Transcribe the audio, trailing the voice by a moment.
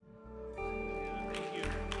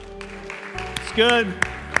That's good.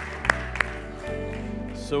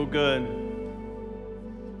 So good.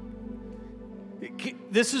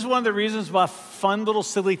 This is one of the reasons why fun little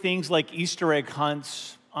silly things like Easter egg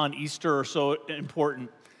hunts on Easter are so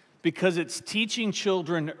important, because it's teaching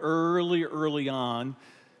children early on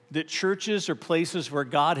that churches are places where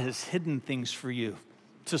God has hidden things for you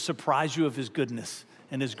to surprise you of his goodness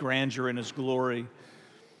and his grandeur and his glory.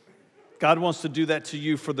 God wants to do that to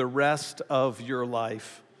you for the rest of your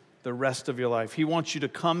life. The rest of your life. He wants you to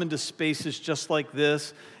come into spaces just like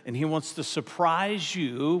this, and he wants to surprise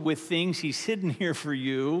you with things he's hidden here for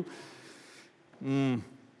you.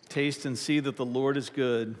 Taste and see that the Lord is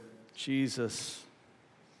good. Jesus.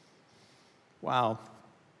 Wow.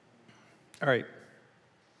 All right.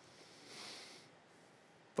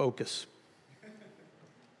 Focus.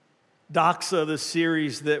 Doxa, the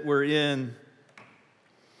series that we're in,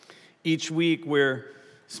 each week we're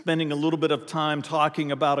spending a little bit of time talking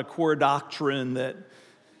about a core doctrine that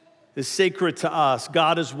is sacred to us.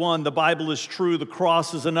 God is one, the Bible is true, the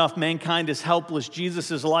cross is enough, mankind is helpless, Jesus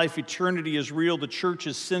is life, eternity is real, the church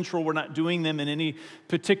is central. We're not doing them in any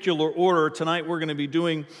particular order. Tonight we're going to be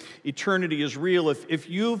doing eternity is real. If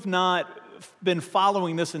you've not been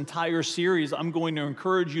following this entire series, I'm going to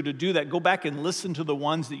encourage you to do that. Go back and listen to the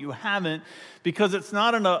ones that you haven't, because it's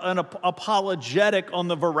not an apologetic on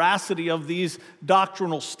the veracity of these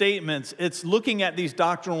doctrinal statements. It's looking at these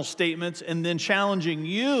doctrinal statements and then challenging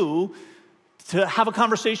you to have a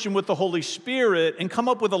conversation with the Holy Spirit and come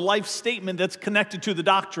up with a life statement that's connected to the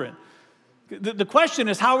doctrine. The question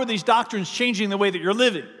is, how are these doctrines changing the way that you're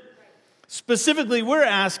living? Specifically, we're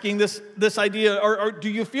asking this idea, or do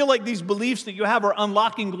you feel like these beliefs that you have are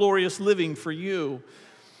unlocking glorious living for you?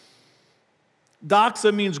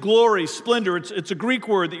 Doxa means glory, splendor. It's a Greek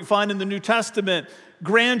word that you find in the New Testament.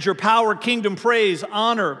 Grandeur, power, kingdom, praise,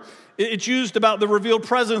 honor. It's used about the revealed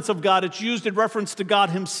presence of God. It's used in reference to God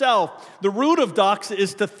himself. The root of doxa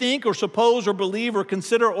is to think or suppose or believe or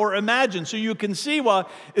consider or imagine. So you can see why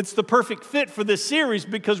it's the perfect fit for this series,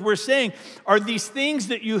 because we're saying, are these things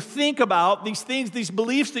that you think about, these things, these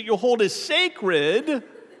beliefs that you hold as sacred,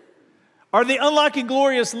 are they unlocking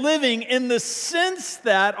glorious living in the sense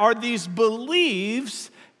that are these beliefs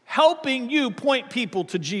helping you point people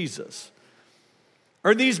to Jesus?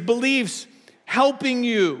 Are these beliefs helping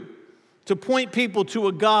you to point people to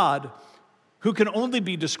a God who can only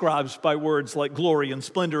be described by words like glory and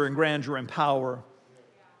splendor and grandeur and power,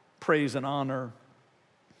 praise and honor?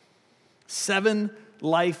 7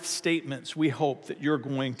 life statements we hope that you're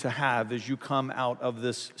going to have as you come out of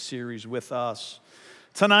this series with us.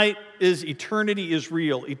 Tonight is eternity is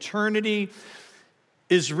real. Eternity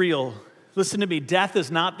is real. Listen to me, death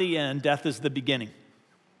is not the end, death is the beginning.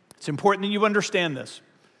 It's important that you understand this.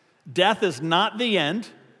 Death is not the end.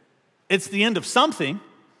 It's the end of something,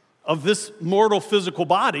 of this mortal physical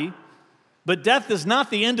body, but death is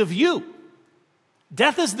not the end of you.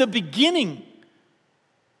 Death is the beginning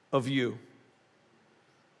of you.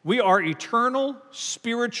 We are eternal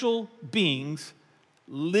spiritual beings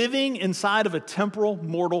living inside of a temporal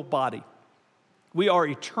mortal body. We are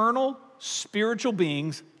eternal spiritual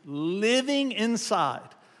beings living inside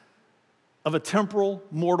of a temporal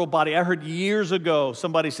mortal body. I heard years ago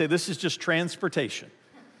somebody say this is just transportation.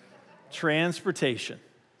 Transportation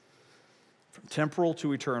from temporal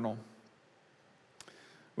to eternal.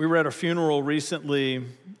 We were at a funeral recently.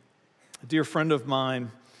 A dear friend of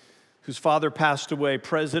mine whose father passed away,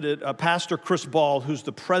 Pastor Chris Ball, who's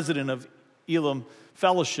the president of Elam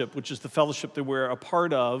Fellowship, which is the fellowship that we're a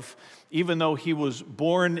part of. Even though he was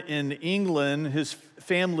born in England, his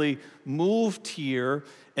family moved here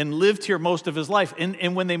and lived here most of his life.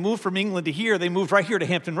 And when they moved from England to here, they moved right here to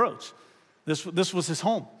Hampton Roads. This was his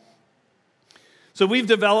home. So we've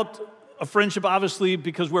developed a friendship, obviously,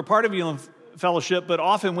 because we're part of Elam Fellowship, but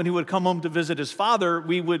often when he would come home to visit his father,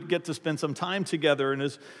 we would get to spend some time together. And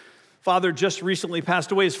his father just recently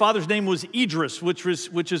passed away. His father's name was Idris, which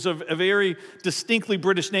is a very distinctly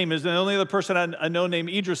British name. The only other person I know named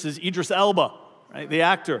Idris is Idris Elba, right? The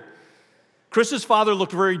actor. Chris's father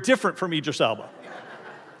looked very different from Idris Elba.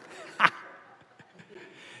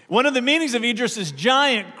 One of the meanings of Idris is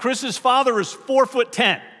giant. Chris's father is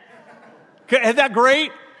 4'10". Isn't that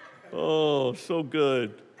great? Oh, so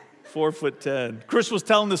good. 4'10". Chris was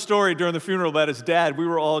telling the story during the funeral about his dad. We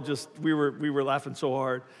were all we were laughing so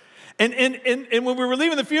hard. And when we were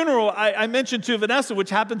leaving the funeral, I mentioned to Vanessa, which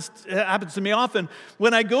happens to me often,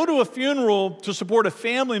 when I go to a funeral to support a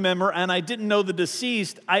family member and I didn't know the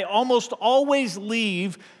deceased, I almost always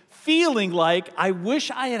leave feeling like I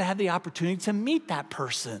wish I had had the opportunity to meet that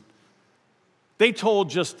person. They told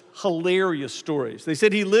just hilarious stories. They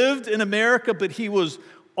said he lived in America, but he was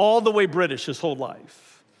all the way British his whole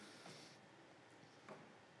life.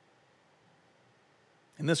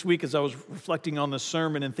 And this week, as I was reflecting on the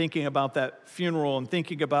sermon and thinking about that funeral and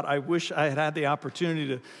thinking about, I wish I had had the opportunity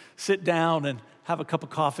to sit down and have a cup of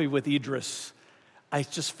coffee with Idris. I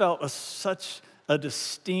just felt such a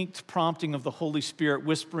distinct prompting of the Holy Spirit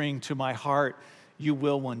whispering to my heart, you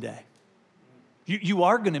will one day. You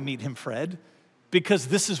are going to meet him, Fred, because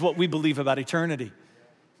this is what we believe about eternity.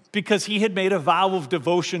 Because he had made a vow of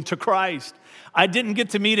devotion to Christ. I didn't get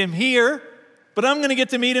to meet him here, but I'm going to get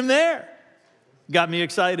to meet him there. Got me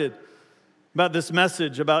excited about this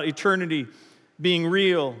message, about eternity being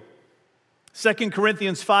real. 2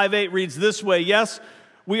 Corinthians 5:8 reads this way, yes,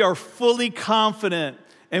 we are fully confident,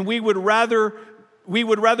 and we would rather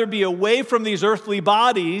be away from these earthly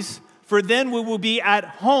bodies, for then we will be at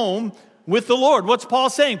home with the Lord. What's Paul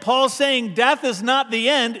saying? Paul's saying death is not the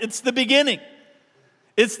end, it's the beginning.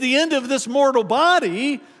 It's the end of this mortal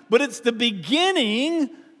body, but it's the beginning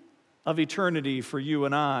of eternity for you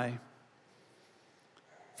and I.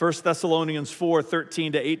 1 Thessalonians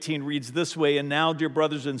 4:13-18 reads this way, and now, dear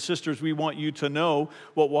brothers and sisters, we want you to know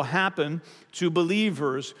what will happen to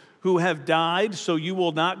believers who have died, so you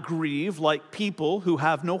will not grieve like people who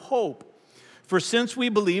have no hope. For since we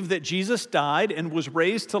believe that Jesus died and was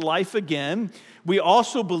raised to life again, we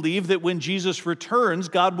also believe that when Jesus returns,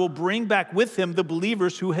 God will bring back with him the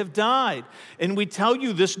believers who have died. And we tell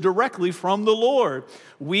you this directly from the Lord.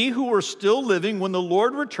 We who are still living when the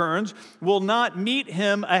Lord returns will not meet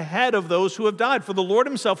him ahead of those who have died. For the Lord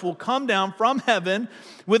himself will come down from heaven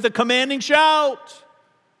with a commanding shout,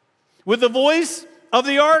 with the voice of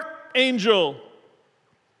the archangel,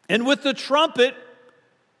 and with the trumpet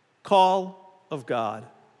call of God.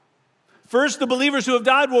 First, the believers who have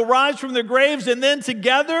died will rise from their graves, and then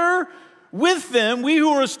together with them, we who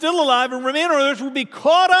are still alive and remain on earth will be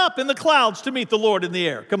caught up in the clouds to meet the Lord in the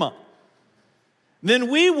air. Come on. Then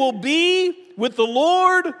we will be with the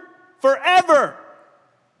Lord forever,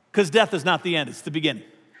 because death is not the end, it's the beginning.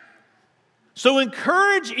 So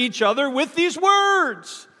encourage each other with these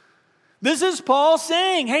words. This is Paul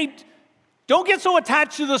saying, hey, don't get so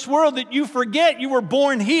attached to this world that you forget you were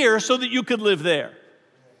born here so that you could live there.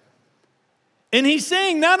 And he's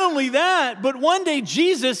saying not only that, but one day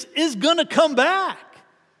Jesus is going to come back.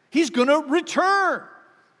 He's going to return.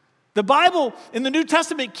 The Bible in the New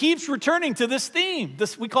Testament keeps returning to this theme.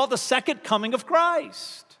 We call it the second coming of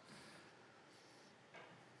Christ.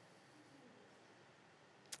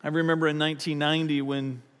 I remember in 1990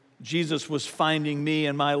 when Jesus was finding me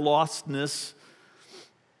in my lostness,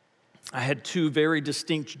 I had two very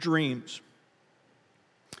distinct dreams.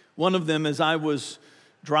 One of them, as I was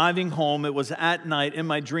driving home, it was at night. In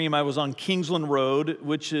my dream, I was on Kingsland Road,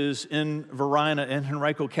 which is in Varina in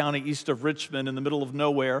Henrico County, east of Richmond, in the middle of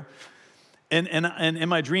nowhere. And in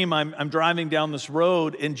my dream, I'm driving down this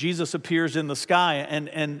road, and Jesus appears in the sky.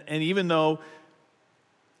 And even though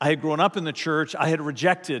I had grown up in the church, I had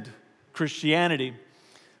rejected Christianity,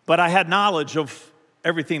 but I had knowledge of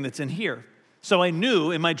everything that's in here. So I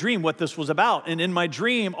knew in my dream what this was about. And in my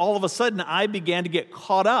dream, all of a sudden, I began to get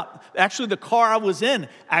caught up. Actually, the car I was in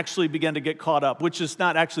actually began to get caught up, which is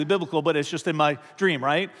not actually biblical, but it's just in my dream,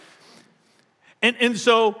 right? And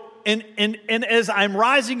so as I'm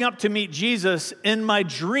rising up to meet Jesus, in my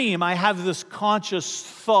dream, I have this conscious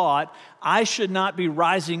thought, I should not be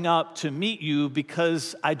rising up to meet you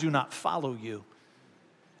because I do not follow you.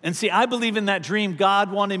 And see, I believe in that dream,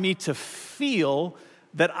 God wanted me to feel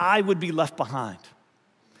that I would be left behind.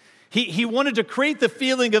 He wanted to create the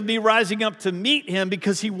feeling of me rising up to meet him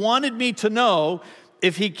because he wanted me to know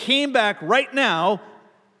if he came back right now,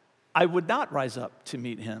 I would not rise up to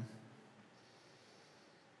meet him.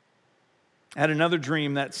 I had another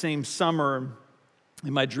dream that same summer.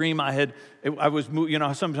 In my dream, I was,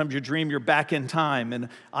 sometimes you dream you're back in time, and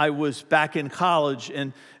I was back in college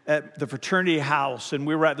and at the fraternity house, and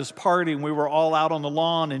we were at this party, and we were all out on the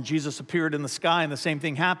lawn, and Jesus appeared in the sky, and the same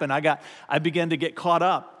thing happened. I began to get caught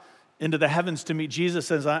up into the heavens to meet Jesus.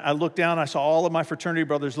 As I looked down, I saw all of my fraternity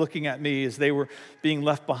brothers looking at me as they were being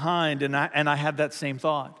left behind, and I had that same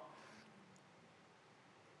thought.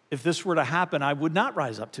 If this were to happen, I would not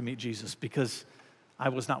rise up to meet Jesus because I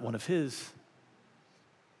was not one of his.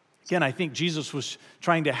 Again, I think Jesus was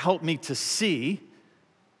trying to help me to see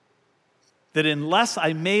that unless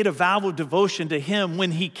I made a vow of devotion to him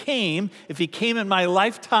when he came, if he came in my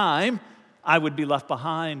lifetime, I would be left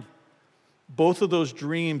behind. Both of those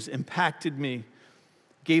dreams impacted me,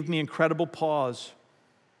 gave me incredible pause.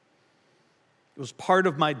 It was part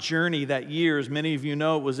of my journey that year. As many of you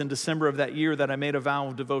know, it was in December of that year that I made a vow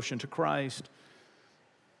of devotion to Christ.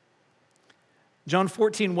 John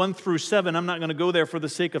 14, 1 through 7, I'm not going to go there for the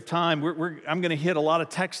sake of time. I'm going to hit a lot of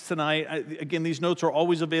text tonight. Again, these notes are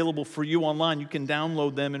always available for you online. You can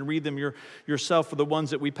download them and read them yourself for the ones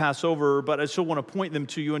that we pass over, but I still want to point them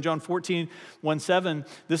to you. In John 14, 1, 7,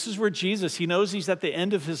 this is where Jesus, he knows he's at the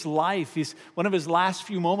end of his life. He's one of his last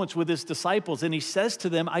few moments with his disciples, and he says to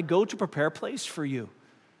them, I go to prepare a place for you.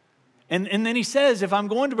 And then he says, if I'm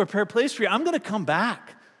going to prepare a place for you, I'm going to come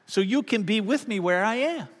back so you can be with me where I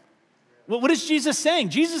am. What is Jesus saying?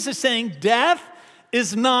 Jesus is saying death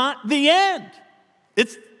is not the end.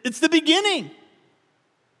 It's the beginning.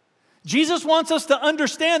 Jesus wants us to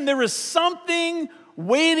understand there is something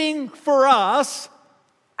waiting for us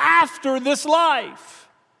after this life.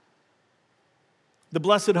 The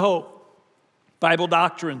blessed hope, Bible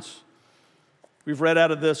doctrines. We've read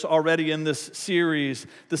out of this already in this series.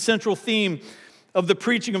 The central theme of the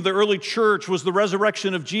preaching of the early church was the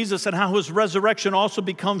resurrection of Jesus and how his resurrection also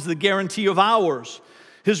becomes the guarantee of ours.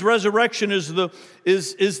 His resurrection is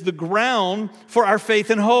the ground for our faith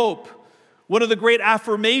and hope. One of the great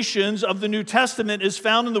affirmations of the New Testament is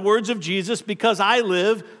found in the words of Jesus, because I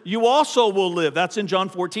live, you also will live. That's in John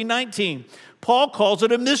 14, 19. Paul calls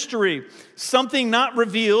it a mystery, something not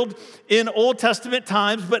revealed in Old Testament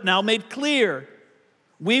times, but now made clear.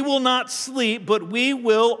 We will not sleep, but we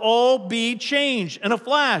will all be changed in a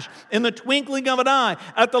flash, in the twinkling of an eye,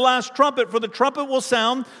 at the last trumpet. For the trumpet will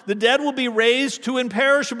sound, the dead will be raised to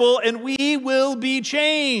imperishable, and we will be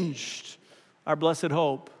changed. Our blessed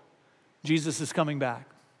hope. Jesus is coming back.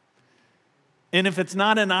 And if it's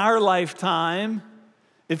not in our lifetime,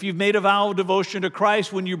 if you've made a vow of devotion to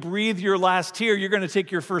Christ, when you breathe your last tear, you're going to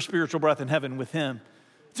take your first spiritual breath in heaven with him.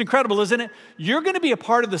 It's incredible, isn't it? You're going to be a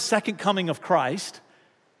part of the second coming of Christ.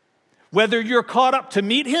 Whether you're caught up to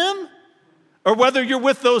meet him or whether you're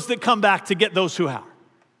with those that come back to get those who are.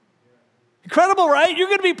 Incredible, right? You're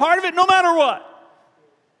going to be part of it no matter what.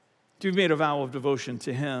 You've made a vow of devotion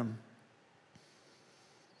to him.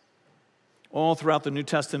 All throughout the New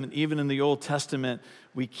Testament, even in the Old Testament,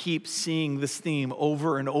 we keep seeing this theme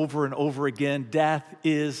over and over and over again. Death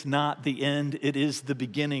is not the end, it is the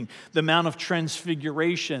beginning. The Mount of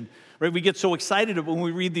Transfiguration. Right? We get so excited when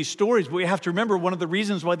we read these stories, but we have to remember one of the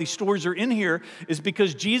reasons why these stories are in here is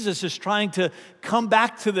because Jesus is trying to come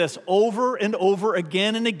back to this over and over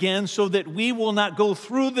again and again so that we will not go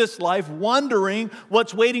through this life wondering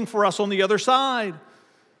what's waiting for us on the other side.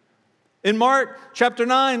 In Mark chapter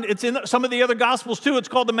 9, it's in some of the other Gospels too, it's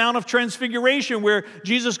called the Mount of Transfiguration, where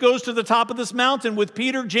Jesus goes to the top of this mountain with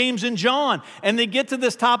Peter, James, and John. And they get to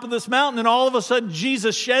this top of this mountain, and all of a sudden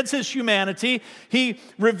Jesus sheds his humanity. He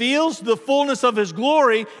reveals the fullness of his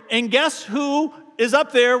glory, and guess who is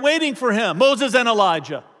up there waiting for him? Moses and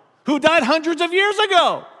Elijah, who died hundreds of years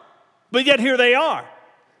ago. But yet here they are.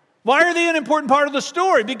 Why are they an important part of the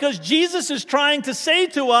story? Because Jesus is trying to say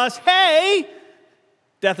to us, hey,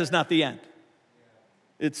 death is not the end.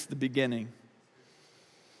 It's the beginning.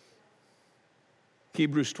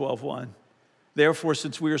 Hebrews 12:1. Therefore,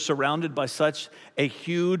 since we are surrounded by such a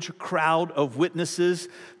huge crowd of witnesses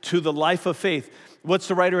to the life of faith, what's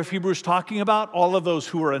the writer of Hebrews talking about? All of those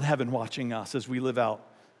who are in heaven watching us as we live out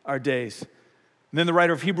our days. And then the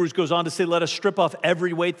writer of Hebrews goes on to say, let us strip off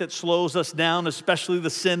every weight that slows us down, especially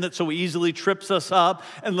the sin that so easily trips us up,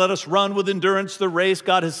 and let us run with endurance the race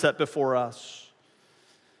God has set before us.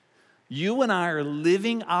 You and I are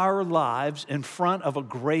living our lives in front of a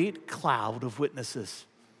great cloud of witnesses.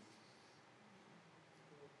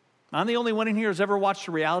 I'm the only one in here who's ever watched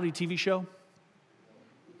a reality TV show.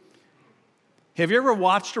 Have you ever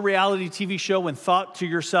watched a reality TV show and thought to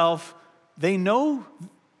yourself, they know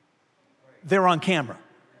they're on camera?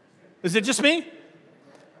 Is it just me?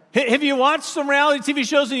 Have you watched some reality TV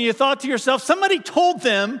shows and you thought to yourself, somebody told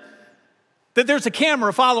them that there's a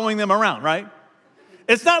camera following them around, right?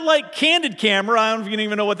 It's not like Candid Camera. I don't know if you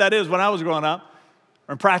even know what that is when I was growing up.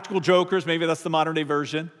 Or Practical Jokers, maybe that's the modern day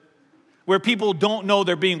version, where people don't know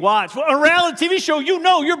they're being watched. Well, a reality TV show, you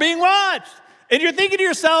know you're being watched. And you're thinking to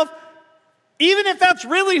yourself, even if that's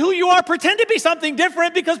really who you are, pretend to be something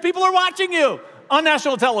different because people are watching you on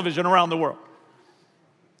national television around the world.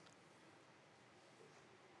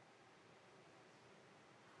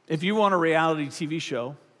 If you want a reality TV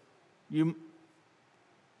show, you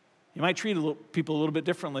might treat people a little bit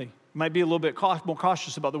differently. You might be a little bit more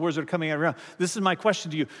cautious about the words that are coming out around. This is my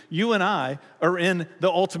question to you. You and I are in the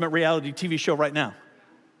ultimate reality TV show right now.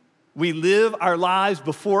 We live our lives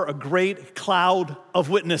before a great cloud of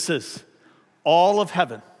witnesses. All of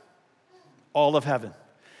heaven. All of heaven.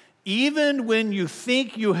 Even when you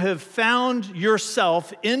think you have found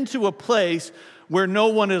yourself into a place where no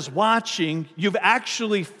one is watching, you've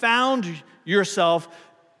actually found yourself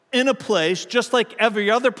in a place, just like every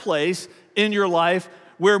other place in your life,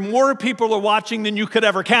 where more people are watching than you could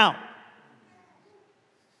ever count.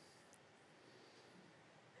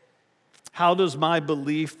 How does my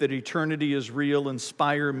belief that eternity is real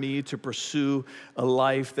inspire me to pursue a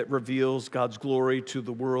life that reveals God's glory to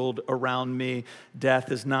the world around me?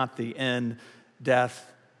 Death is not the end.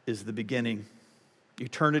 Death is the beginning.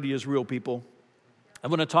 Eternity is real, people. I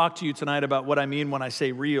want to talk to you tonight about what I mean when I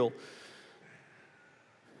say real.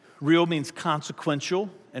 Real means consequential,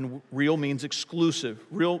 and real means exclusive.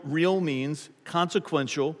 Real means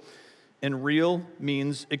consequential, and real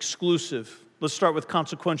means exclusive. Let's start with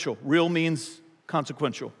consequential. Real means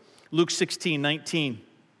consequential. Luke 16:19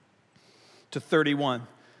 to 31.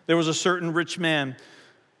 There was a certain rich man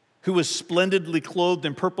who was splendidly clothed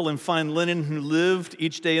in purple and fine linen, who lived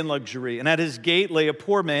each day in luxury. And at his gate lay a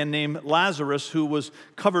poor man named Lazarus, who was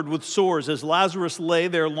covered with sores. As Lazarus lay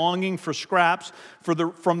there longing for scraps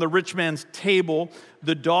from the rich man's table,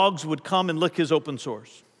 the dogs would come and lick his open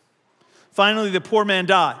sores. Finally, the poor man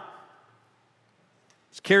died.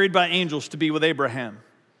 He was carried by angels to be with Abraham.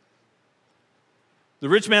 The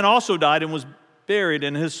rich man also died and was buried,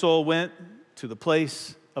 and his soul went to the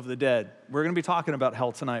place of the dead. We're going to be talking about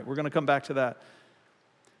hell tonight. We're going to come back to that.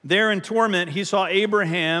 There in torment, he saw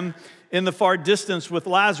Abraham in the far distance with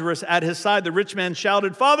Lazarus at his side. The rich man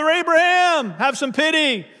shouted, "Father Abraham, have some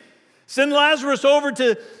pity. Send Lazarus over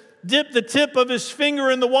to dip the tip of his finger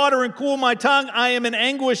in the water and cool my tongue. I am in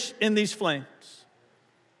anguish in these flames."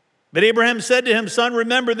 But Abraham said to him, "Son,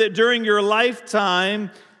 remember that during your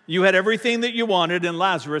lifetime you had everything that you wanted, and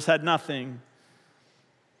Lazarus had nothing.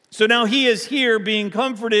 So now he is here being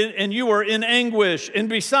comforted, and you are in anguish. And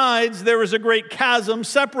besides, there is a great chasm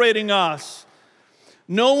separating us.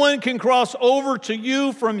 No one can cross over to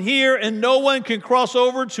you from here, and no one can cross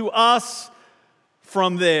over to us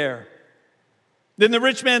from there." Then the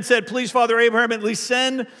rich man said, "Please, Father Abraham, at least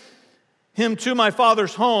send him to my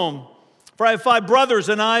father's home. For I have 5 brothers,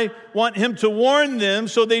 and I want him to warn them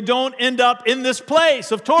so they don't end up in this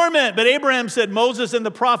place of torment." But Abraham said, "Moses and the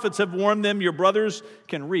prophets have warned them. Your brothers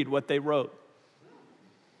can read what they wrote."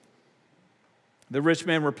 The rich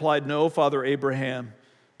man replied, "No, Father Abraham,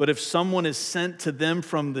 but if someone is sent to them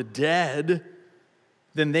from the dead,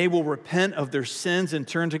 then they will repent of their sins and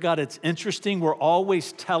turn to God." It's interesting, we're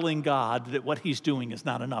always telling God that what he's doing is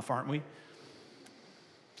not enough, aren't we?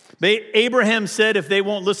 Abraham said if they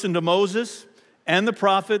won't listen to Moses and the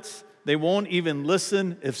prophets, they won't even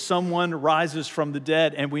listen if someone rises from the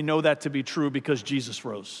dead. And we know that to be true because Jesus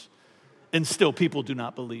rose. And still people do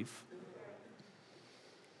not believe.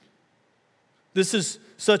 This is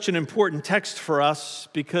such an important text for us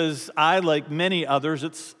because I, like many others,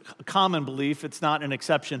 it's a common belief, it's not an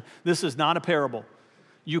exception. This is not a parable.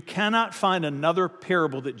 You cannot find another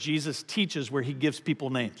parable that Jesus teaches where he gives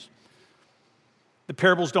people names. The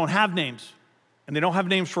parables don't have names, and they don't have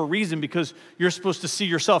names for a reason because you're supposed to see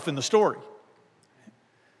yourself in the story.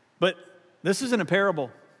 But this isn't a parable.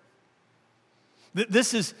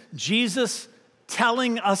 This is Jesus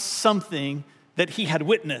telling us something that he had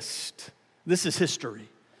witnessed. This is history,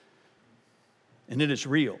 and it is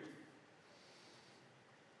real.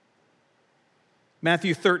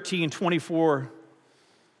 Matthew 13:24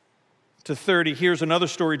 to 30, here's another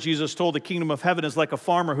story Jesus told. The kingdom of heaven is like a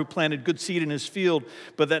farmer who planted good seed in his field.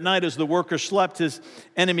 But that night as the workers slept, his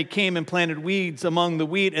enemy came and planted weeds among the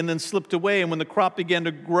wheat and then slipped away. And when the crop began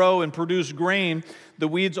to grow and produce grain, the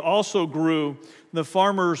weeds also grew. The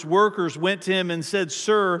farmer's workers went to him and said,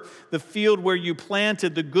 "Sir, the field where you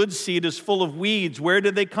planted the good seed is full of weeds. Where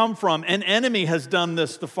did they come from?" "An enemy has done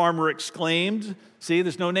this," the farmer exclaimed. See,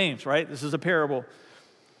 there's no names, right? This is a parable.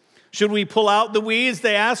 "Should we pull out the weeds?"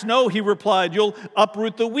 they asked. "No," he replied. "You'll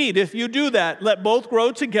uproot the wheat. If you do that, let both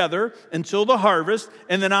grow together until the harvest,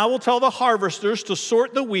 and then I will tell the harvesters to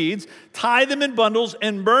sort the weeds, tie them in bundles,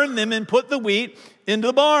 and burn them, and put the wheat into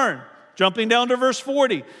the barn." Jumping down to verse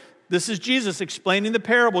 40. This is Jesus explaining the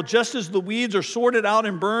parable. "Just as the weeds are sorted out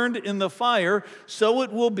and burned in the fire, so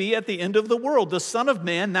it will be at the end of the world. The Son of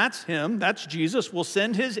Man," that's him, that's Jesus, "will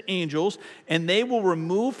send his angels, and they will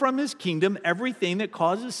remove from his kingdom everything that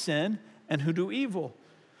causes sin and who do evil.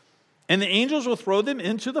 And the angels will throw them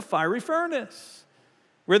into the fiery furnace,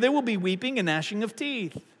 where there will be weeping and gnashing of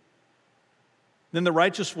teeth. Then the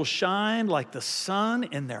righteous will shine like the sun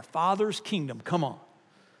in their Father's kingdom." Come on.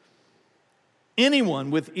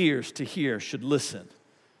 Anyone with ears to hear should listen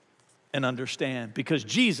and understand, because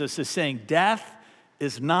Jesus is saying death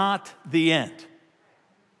is not the end.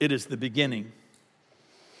 It is the beginning.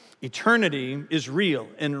 Eternity is real,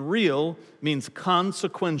 and real means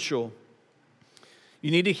consequential.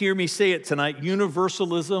 You need to hear me say it tonight.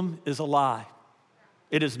 Universalism is a lie.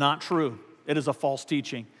 It is not true. It is a false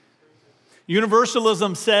teaching.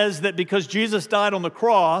 Universalism says that because Jesus died on the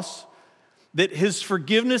cross, that his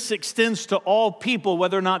forgiveness extends to all people,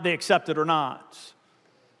 whether or not they accept it or not.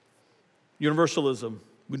 Universalism.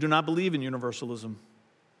 We do not believe in universalism.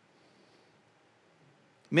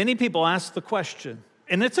 Many people ask the question,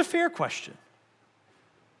 and it's a fair question.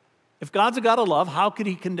 If God's a God of love, how could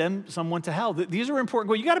he condemn someone to hell? These are important.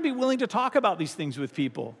 Well, you got to be willing to talk about these things with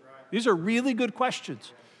people. These are really good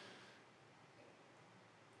questions.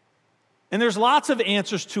 And there's lots of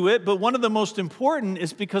answers to it, but one of the most important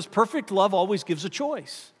is because perfect love always gives a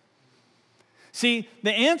choice. See,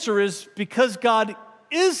 the answer is because God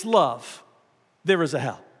is love, there is a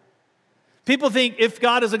hell. People think if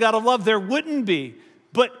God is a God of love, there wouldn't be.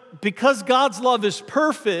 But because God's love is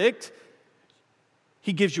perfect,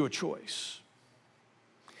 he gives you a choice.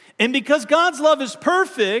 And because God's love is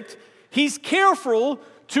perfect, he's careful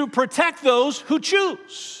to protect those who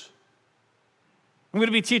choose. I'm going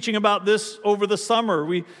to be teaching about this over the summer.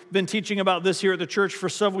 We've been teaching about this here at the church for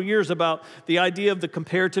several years, about the idea of the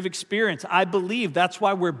comparative experience. I believe that's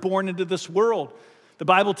why we're born into this world. The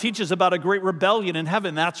Bible teaches about a great rebellion in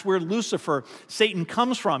heaven. That's where Lucifer, Satan,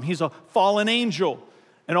 comes from. He's a fallen angel.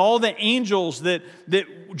 And all the angels that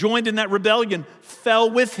joined in that rebellion fell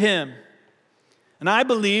with him. And I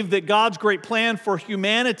believe that God's great plan for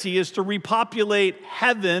humanity is to repopulate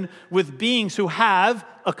heaven with beings who have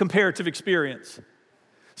a comparative experience.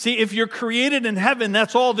 See, if you're created in heaven,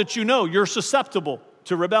 that's all that you know. You're susceptible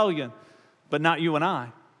to rebellion, but not you and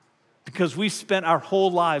I, because we spent our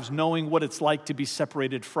whole lives knowing what it's like to be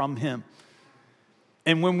separated from him.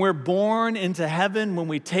 And when we're born into heaven, when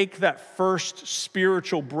we take that first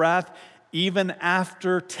spiritual breath, even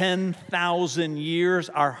after 10,000 years,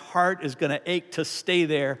 our heart is going to ache to stay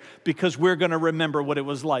there because we're going to remember what it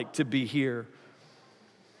was like to be here.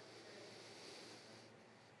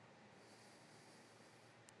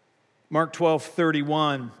 Mark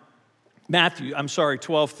 12:31,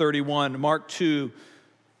 12:31, Mark 2.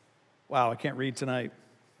 Wow, I can't read tonight.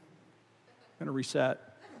 I'm going to reset.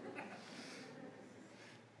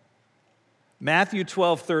 Matthew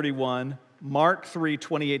 12:31, Mark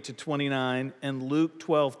 3:28-29, and Luke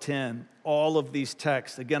 12:10. All of these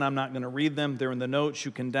texts, again, I'm not going to read them. They're in the notes.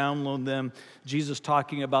 You can download them. Jesus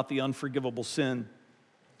talking about the unforgivable sin.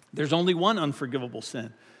 There's only one unforgivable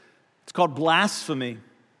sin. It's called blasphemy.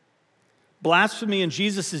 Blasphemy in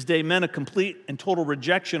Jesus' day meant a complete and total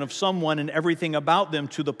rejection of someone and everything about them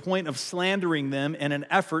to the point of slandering them in an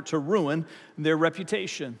effort to ruin their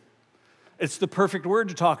reputation. It's the perfect word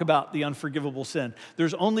to talk about the unforgivable sin.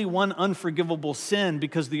 There's only one unforgivable sin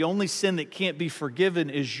because the only sin that can't be forgiven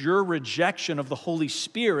is your rejection of the Holy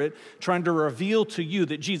Spirit trying to reveal to you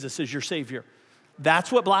that Jesus is your Savior.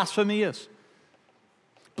 That's what blasphemy is.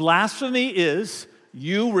 Blasphemy is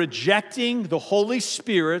you rejecting the Holy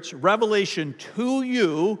Spirit's revelation to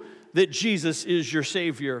you that Jesus is your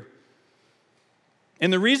Savior.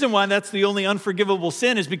 And the reason why that's the only unforgivable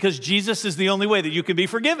sin is because Jesus is the only way that you can be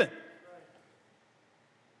forgiven.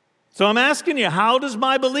 So I'm asking you, how does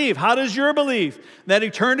my belief, how does your belief that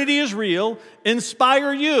eternity is real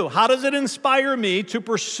inspire you? How does it inspire me to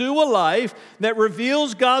pursue a life that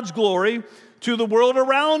reveals God's glory to the world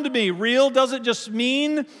around me? Real doesn't just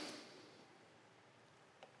mean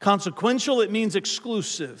consequential, it means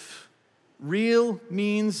exclusive. Real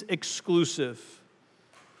means exclusive.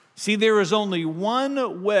 See, there is only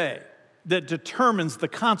one way that determines the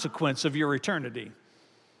consequence of your eternity.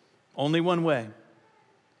 Only one way.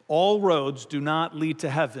 All roads do not lead to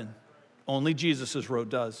heaven. Only Jesus' road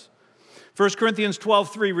does. 1 Corinthians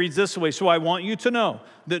 12:3 reads this way, "So I want you to know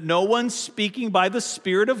that no one speaking by the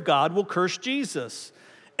Spirit of God will curse Jesus.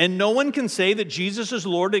 And no one can say that Jesus is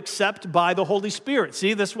Lord except by the Holy Spirit."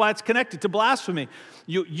 See, that's why it's connected to blasphemy.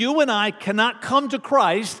 You and I cannot come to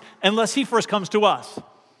Christ unless he first comes to us.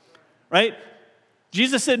 Right?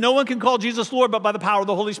 Jesus said, no one can call Jesus Lord but by the power of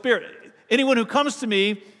the Holy Spirit. Anyone who comes to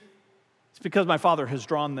me, it's because my Father has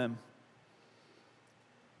drawn them.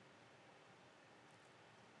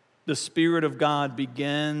 The Spirit of God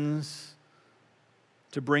begins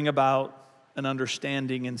to bring about an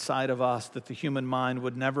understanding inside of us that the human mind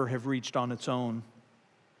would never have reached on its own.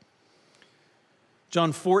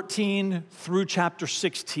 John 14 through chapter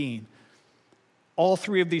 16. All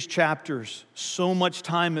three of these chapters, so much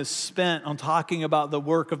time is spent on talking about the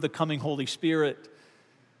work of the coming Holy Spirit.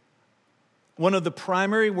 One of the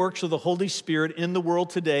primary works of the Holy Spirit in the world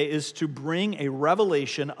today is to bring a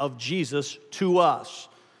revelation of Jesus to us.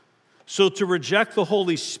 So to reject the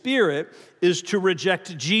Holy Spirit is to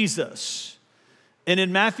reject Jesus. And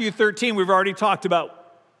in Matthew 13, we've already talked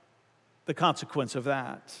about the consequence of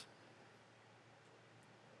that.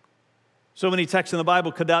 So many texts in the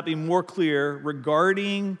Bible could not be more clear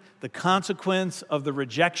regarding the consequence of the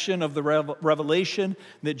rejection of the revelation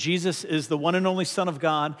that Jesus is the one and only Son of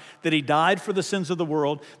God, that he died for the sins of the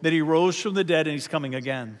world, that he rose from the dead, and he's coming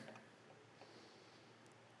again.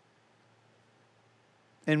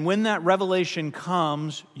 And when that revelation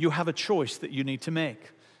comes, you have a choice that you need to make.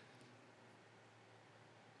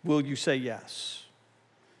 Will you say yes?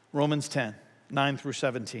 Romans 10, 9 through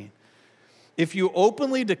 17. If you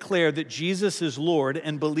openly declare that Jesus is Lord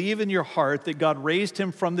and believe in your heart that God raised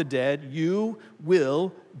him from the dead, you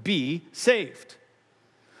will be saved.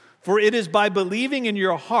 For it is by believing in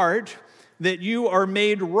your heart that you are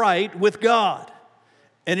made right with God.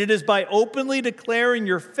 And it is by openly declaring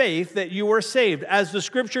your faith that you are saved. As the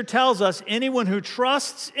scripture tells us, anyone who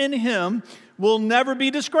trusts in him will never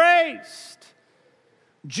be disgraced.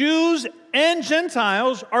 Jews and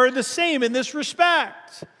Gentiles are the same in this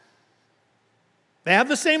respect. They have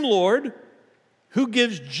the same Lord who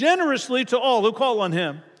gives generously to all who call on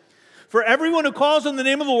him. For everyone who calls on the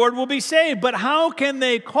name of the Lord will be saved. But how can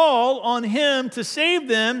they call on him to save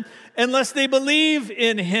them unless they believe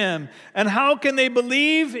in him? And how can they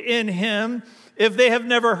believe in him if they have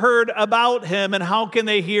never heard about him? And how can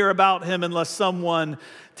they hear about him unless someone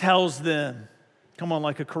tells them? Come on,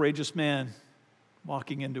 like a courageous man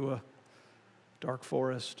walking into a dark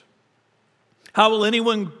forest. How will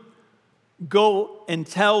anyone go and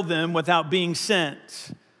tell them without being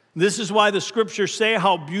sent? This is why the scriptures say,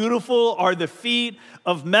 how beautiful are the feet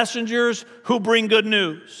of messengers who bring good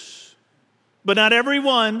news. But not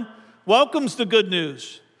everyone welcomes the good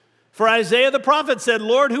news. For Isaiah the prophet said,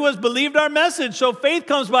 Lord, who has believed our message? So faith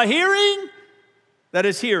comes by hearing. That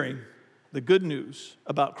is hearing the good news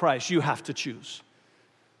about Christ. You have to choose.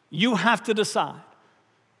 You have to decide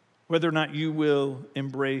whether or not you will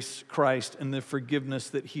embrace Christ and the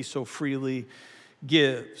forgiveness that he so freely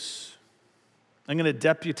gives. I'm going to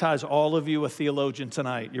deputize all of you a theologian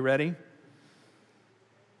tonight. You ready?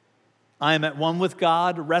 I am at one with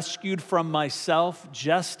God, rescued from myself,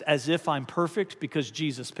 just as if I'm perfect because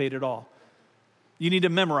Jesus paid it all. You need to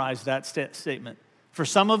memorize that statement. For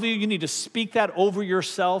some of you, you need to speak that over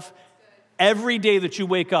yourself every day that you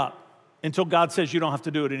wake up until God says you don't have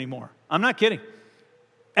to do it anymore. I'm not kidding.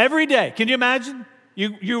 Every day. Can you imagine?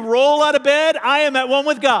 You roll out of bed, I am at one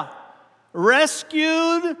with God,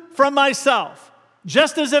 rescued from myself,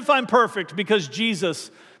 just as if I'm perfect because Jesus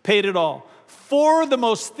paid it all. Four of the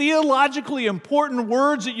most theologically important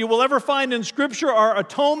words that you will ever find in Scripture are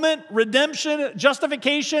atonement, redemption,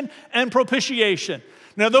 justification, and propitiation.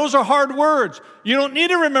 Now, those are hard words. You don't need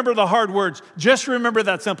to remember the hard words. Just remember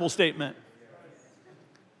that simple statement.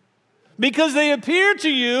 Because they appear to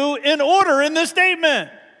you in order in this statement.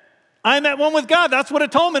 I'm at one with God. That's what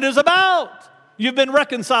atonement is about. You've been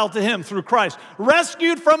reconciled to him through Christ.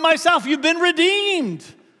 Rescued from myself. You've been redeemed.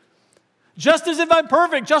 Just as if I'm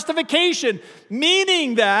perfect. Justification.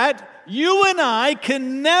 Meaning that you and I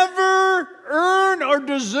can never earn or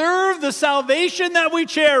deserve the salvation that we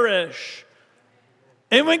cherish.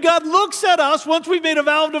 And when God looks at us, once we've made a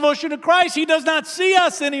vow of devotion to Christ, he does not see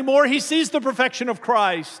us anymore. He sees the perfection of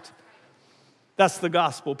Christ. That's the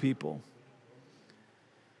gospel, people.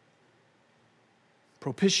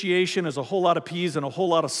 Propitiation is a whole lot of P's and a whole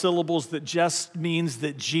lot of syllables that just means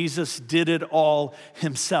that Jesus did it all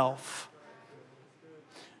himself.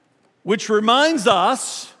 Which reminds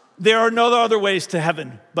us there are no other ways to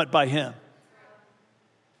heaven but by him.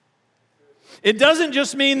 It doesn't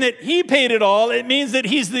just mean that he paid it all, it means that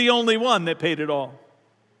he's the only one that paid it all.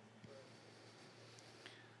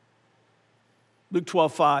 Luke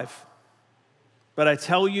 12:5. But I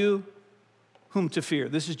tell you whom to fear.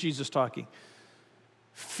 This is Jesus talking.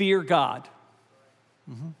 Fear God.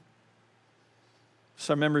 It's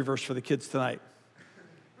our memory verse for the kids tonight.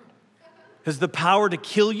 Has the power to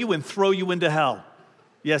kill you and throw you into hell.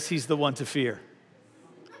 Yes, he's the one to fear.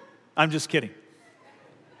 I'm just kidding.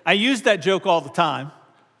 I use that joke all the time.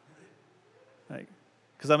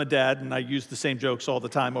 Because I'm a dad and I use the same jokes all the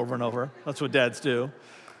time over and over. That's what dads do.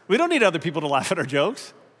 We don't need other people to laugh at our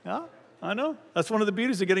jokes. Yeah, I know. That's one of the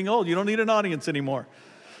beauties of getting old. You don't need an audience anymore.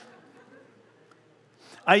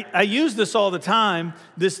 I use this all the time,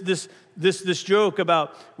 this joke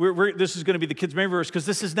about this is going to be the kids' memory verse, because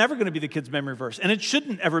this is never going to be the kids' memory verse, and it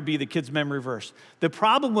shouldn't ever be the kids' memory verse. The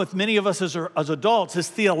problem with many of us as adults is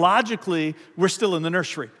theologically, we're still in the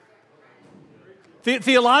nursery.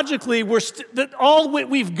 Theologically, all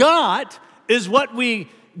we've got is what we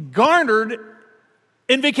garnered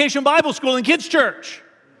in Vacation Bible School and kids' church.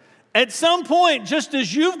 At some point, just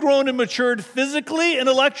as you've grown and matured physically,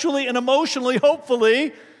 intellectually, and emotionally,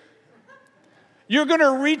 hopefully, you're going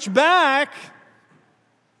to reach back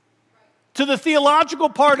to the theological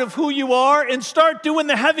part of who you are and start doing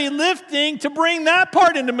the heavy lifting to bring that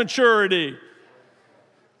part into maturity.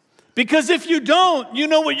 Because if you don't, you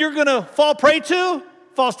know what you're going to fall prey to?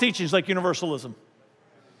 False teachings like universalism.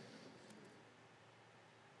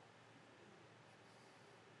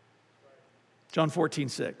 John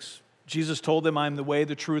 14:6. Jesus told them, I am the way,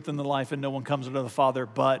 the truth, and the life, and no one comes unto the Father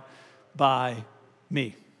but by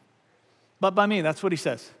me. But by me, that's what he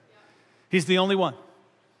says. He's the only one.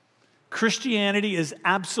 Christianity is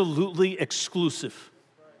absolutely exclusive.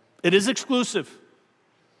 It is exclusive.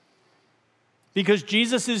 Because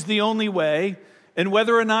Jesus is the only way, and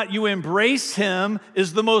whether or not you embrace him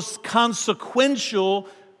is the most consequential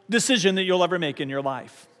decision that you'll ever make in your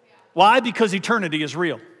life. Why? Because eternity is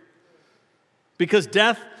real. Because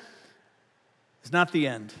death is not the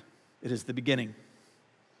end, it is the beginning.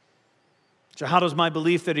 So how does my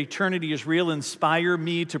belief that eternity is real inspire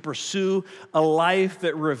me to pursue a life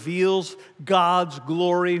that reveals God's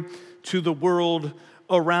glory to the world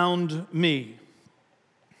around me?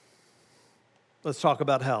 Let's talk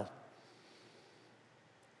about hell.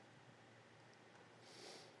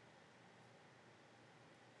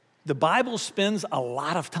 The Bible spends a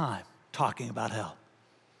lot of time talking about hell.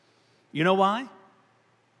 You know why?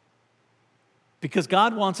 Because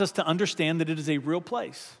God wants us to understand that it is a real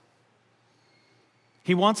place.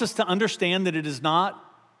 He wants us to understand that it is not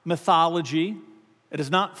mythology. It is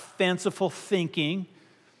not fanciful thinking.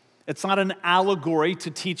 It's not an allegory to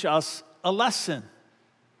teach us a lesson.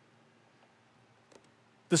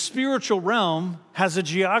 The spiritual realm has a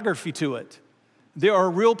geography to it. There are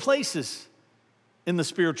real places in the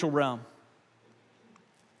spiritual realm.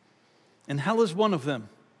 And hell is one of them.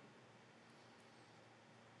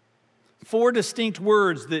 4 distinct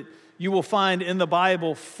words that you will find in the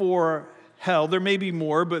Bible for hell. There may be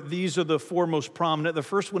more, but these are the 4 most prominent. The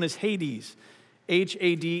first one is Hades,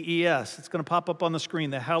 Hades. It's going to pop up on the screen,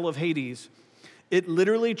 the hell of Hades. It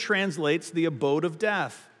literally translates the abode of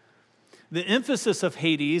death. The emphasis of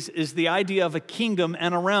Hades is the idea of a kingdom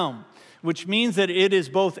and a realm, which means that it is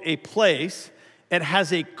both a place, it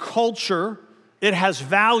has a culture, it has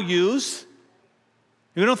values.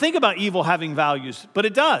 We don't think about evil having values, but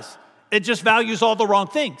it does. It just values all the wrong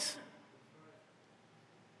things.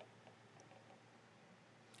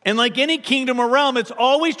 And like any kingdom or realm, it's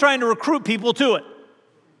always trying to recruit people to it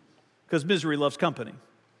because misery loves company.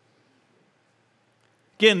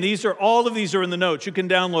 Again, all of these are in the notes. You can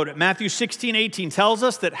download it. Matthew 16:18 tells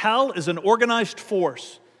us that hell is an organized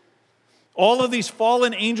force. All of these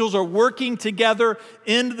fallen angels are working together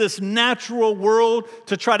in this natural world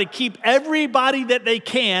to try to keep everybody that they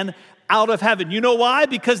can out of heaven. You know why?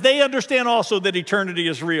 Because they understand also that eternity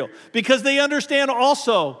is real. Because they understand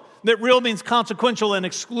also that real means consequential and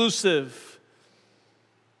exclusive.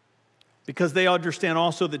 Because they understand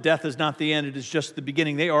also that death is not the end, it is just the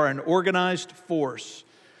beginning. They are an organized force.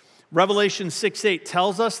 Revelation 6:8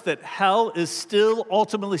 tells us that hell is still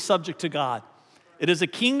ultimately subject to God. It is a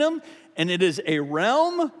kingdom and it is a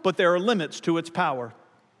realm, but there are limits to its power.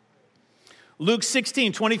 Luke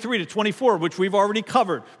 16:23-24, which we've already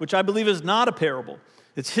covered, which I believe is not a parable.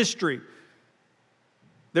 It's history.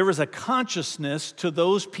 There is a consciousness to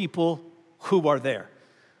those people who are there.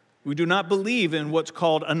 We do not believe in what's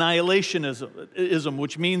called annihilationism,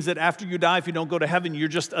 which means that after you die, if you don't go to heaven, you're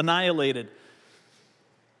just annihilated.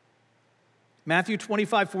 Matthew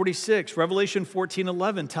 25:46, Revelation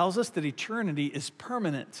 14:11 tells us that eternity is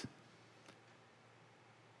permanent.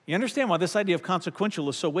 You understand why this idea of consequential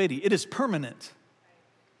is so weighty? It is permanent.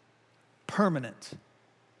 Permanent.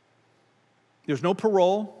 There's no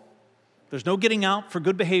parole. There's no getting out for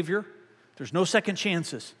good behavior. There's no second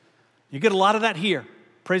chances. You get a lot of that here.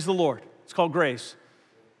 Praise the Lord. It's called grace.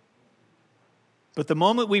 But the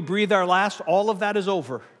moment we breathe our last, all of that is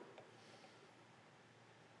over.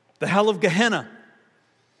 The hell of Gehenna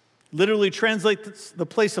literally translates the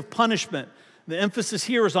place of punishment. The emphasis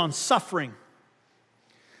here is on suffering.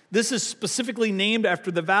 This is specifically named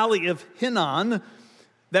after the valley of Hinnom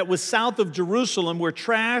that was south of Jerusalem where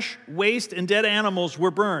trash, waste, and dead animals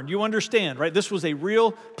were burned. You understand, right? This was a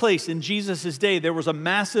real place in Jesus' day. There was a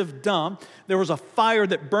massive dump. There was a fire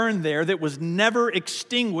that burned there that was never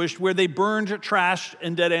extinguished where they burned trash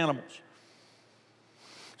and dead animals.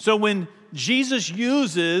 So when Jesus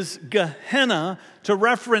uses Gehenna to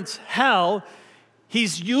reference hell,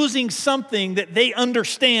 he's using something that they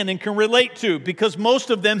understand and can relate to because most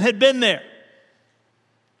of them had been there.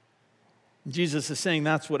 Jesus is saying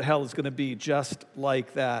that's what hell is going to be, just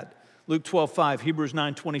like that. Luke 12:5, Hebrews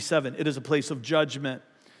 9:27, it is a place of judgment.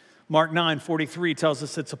 Mark 9:43 tells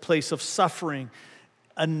us it's a place of suffering,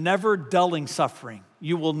 a never dulling suffering.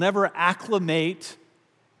 You will never acclimate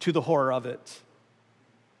to the horror of it.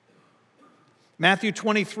 Matthew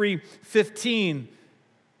 23:15,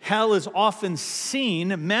 hell is often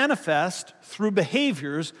seen manifest through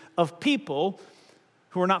behaviors of people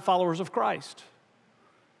who are not followers of Christ,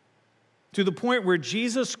 to the point where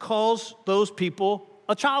Jesus calls those people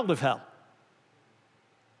a child of hell.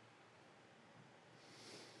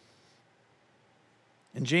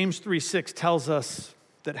 And James 3:6 tells us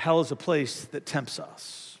that hell is a place that tempts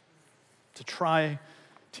us to try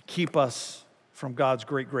to keep us from God's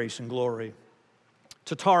great grace and glory.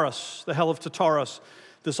 Tartarus, the hell of Tartarus,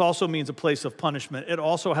 this also means a place of punishment. It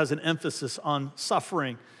also has an emphasis on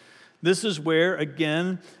suffering. This is where,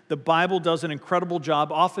 again, the Bible does an incredible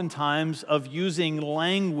job oftentimes of using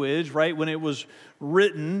language, right? When it was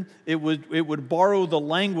written, it would borrow the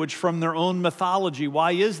language from their own mythology.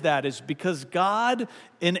 Why is that? It's because God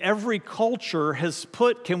in every culture has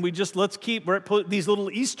put, let's put these little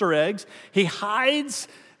Easter eggs. He hides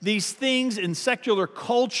these things in secular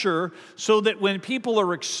culture so that when people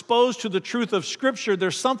are exposed to the truth of Scripture,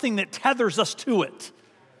 there's something that tethers us to it.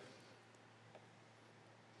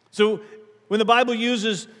 So when the Bible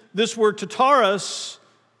uses this word Tartarus,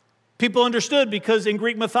 people understood because in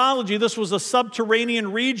Greek mythology, this was a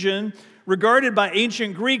subterranean region regarded by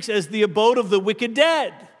ancient Greeks as the abode of the wicked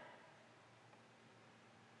dead.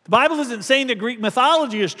 The Bible isn't saying that Greek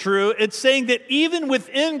mythology is true. It's saying that even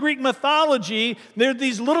within Greek mythology, there are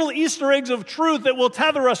these little Easter eggs of truth that will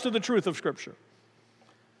tether us to the truth of Scripture.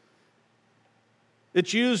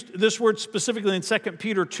 It's used, this word specifically in 2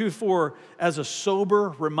 Peter 2:4, as a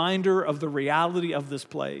sober reminder of the reality of this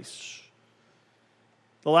place.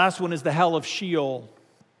 The last one is the hell of Sheol.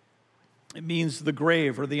 It means the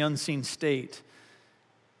grave or the unseen state.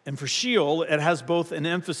 And for Sheol, it has both an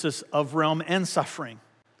emphasis of realm and suffering.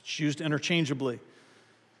 It's used interchangeably.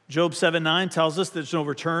 Job 7:9 tells us there's no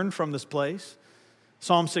return from this place.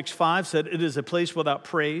 Psalm 6:5 said it is a place without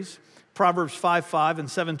praise. Proverbs 5:5 and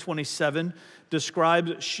 7:27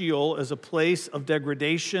 describes Sheol as a place of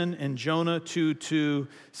degradation, and Jonah 2:2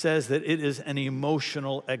 says that it is an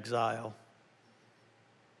emotional exile.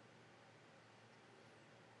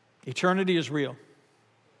 Eternity is real.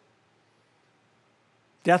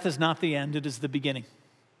 Death is not the end, it is the beginning.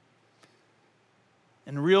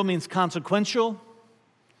 And real means consequential,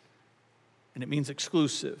 and it means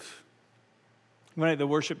exclusive. I'm going to need the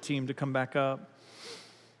worship team to come back up.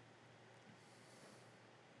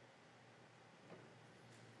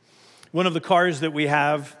 One of the cars that we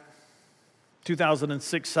have,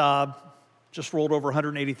 2006 Saab, just rolled over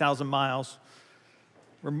 180,000 miles.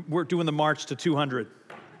 We're doing the march to 200.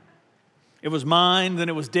 It was mine, then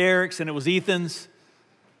it was Derek's, and it was Ethan's.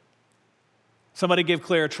 Somebody gave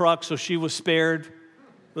Claire a truck, so she was spared.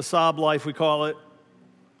 The Saab life, we call it.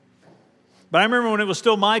 But I remember when it was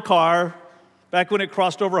still my car, back when it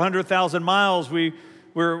crossed over 100,000 miles,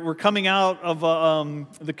 we're coming out of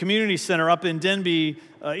the community center up in Denby.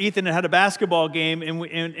 Ethan had a basketball game, and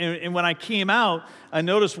when I came out, I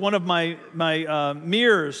noticed one of my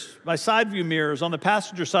mirrors, my side view mirrors on the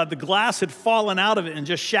passenger side, the glass had fallen out of it and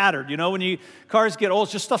just shattered. You know, when cars get old,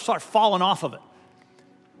 just stuff starts falling off of it.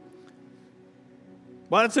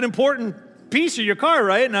 Well, it's an important piece of your car,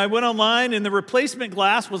 right? And I went online, and the replacement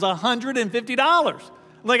glass was $150.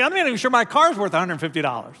 Like, I'm not even sure my car's worth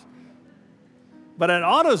 $150. But at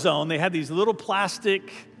AutoZone, they had these little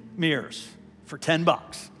plastic mirrors for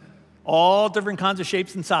 $10. All different kinds of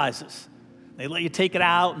shapes and sizes. They let you take it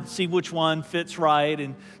out and see which one fits right.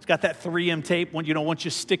 And it's got that 3M tape. Once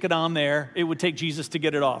you stick it on there, it would take Jesus to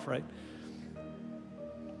get it off, right?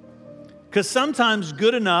 Because sometimes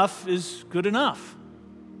good enough is good enough.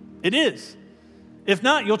 It is. If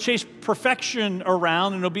not, you'll chase perfection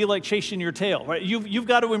around, and it'll be like chasing your tail, right? You've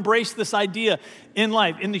got to embrace this idea in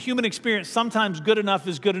life. In the human experience, sometimes good enough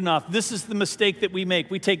is good enough. This is the mistake that we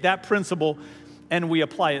make. We take that principle and we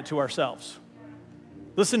apply it to ourselves.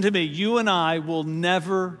 Listen to me. You and I will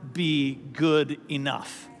never be good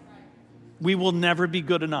enough. We will never be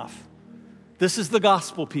good enough. This is the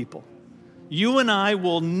gospel, people. You and I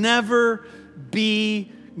will never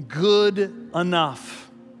be good enough.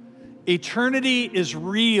 Eternity is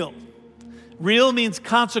real. Real means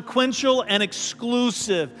consequential and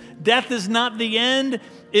exclusive. Death is not the end,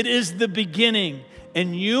 it is the beginning.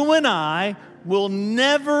 And you and I will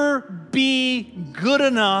never be good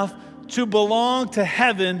enough to belong to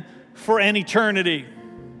heaven for an eternity.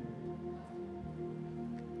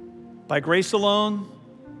 By grace alone,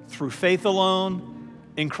 through faith alone,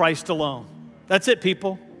 in Christ alone. That's it,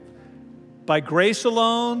 people. By grace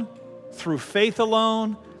alone, through faith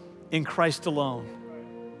alone, in Christ alone.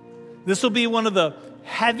 This will be one of the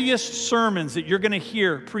heaviest sermons that you're going to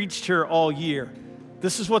hear preached here all year.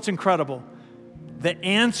 This is what's incredible. The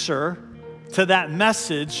answer to that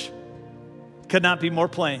message could not be more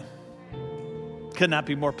plain. Could not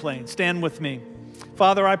be more plain. Stand with me.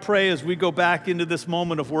 Father, I pray as we go back into this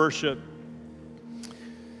moment of worship,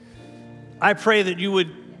 I pray that you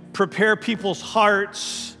would prepare people's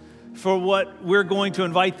hearts for what we're going to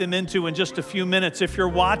invite them into in just a few minutes. If you're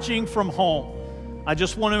watching from home, I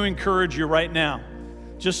just want to encourage you right now.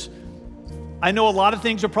 I know a lot of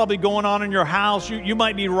things are probably going on in your house. You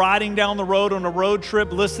might be riding down the road on a road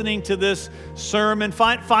trip listening to this sermon.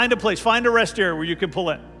 Find a place, find a rest area where you can pull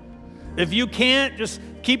in. If you can't, just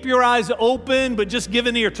keep your eyes open, but just give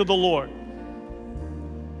an ear to the Lord.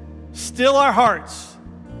 Still our hearts,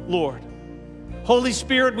 Lord. Holy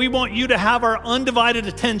Spirit, we want you to have our undivided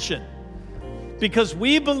attention because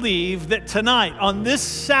we believe that tonight, on this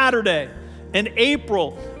Saturday in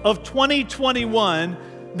April of 2021,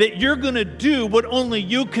 that you're going to do what only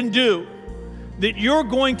you can do. That you're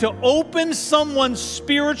going to open someone's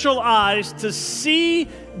spiritual eyes to see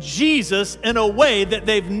Jesus in a way that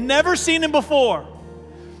they've never seen him before.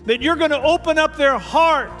 That you're going to open up their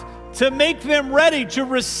heart to make them ready to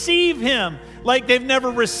receive him like they've never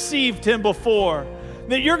received him before.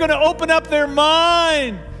 That you're going to open up their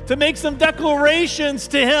mind to make some declarations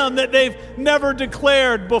to him that they've never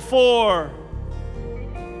declared before.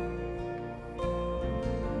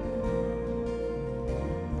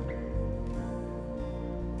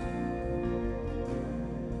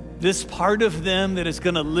 This part of them that is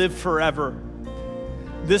going to live forever.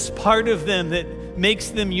 This part of them that makes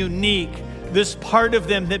them unique. This part of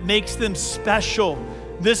them that makes them special.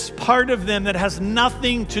 This part of them that has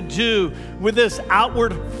nothing to do with this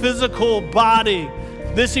outward physical body.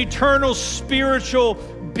 This eternal spiritual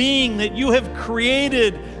being that you have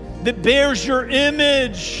created that bears your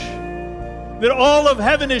image. That all of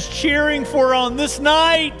heaven is cheering for on this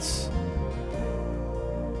night.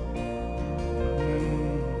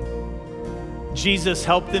 Jesus,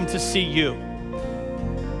 help them to see you.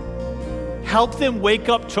 Help them wake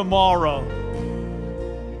up tomorrow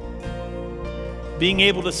being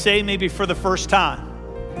able to say maybe for the first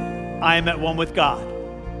time, I am at one with God.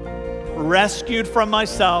 Rescued from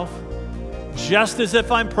myself, just as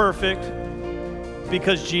if I'm perfect,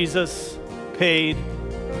 because Jesus paid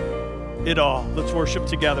it all. Let's worship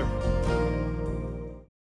together.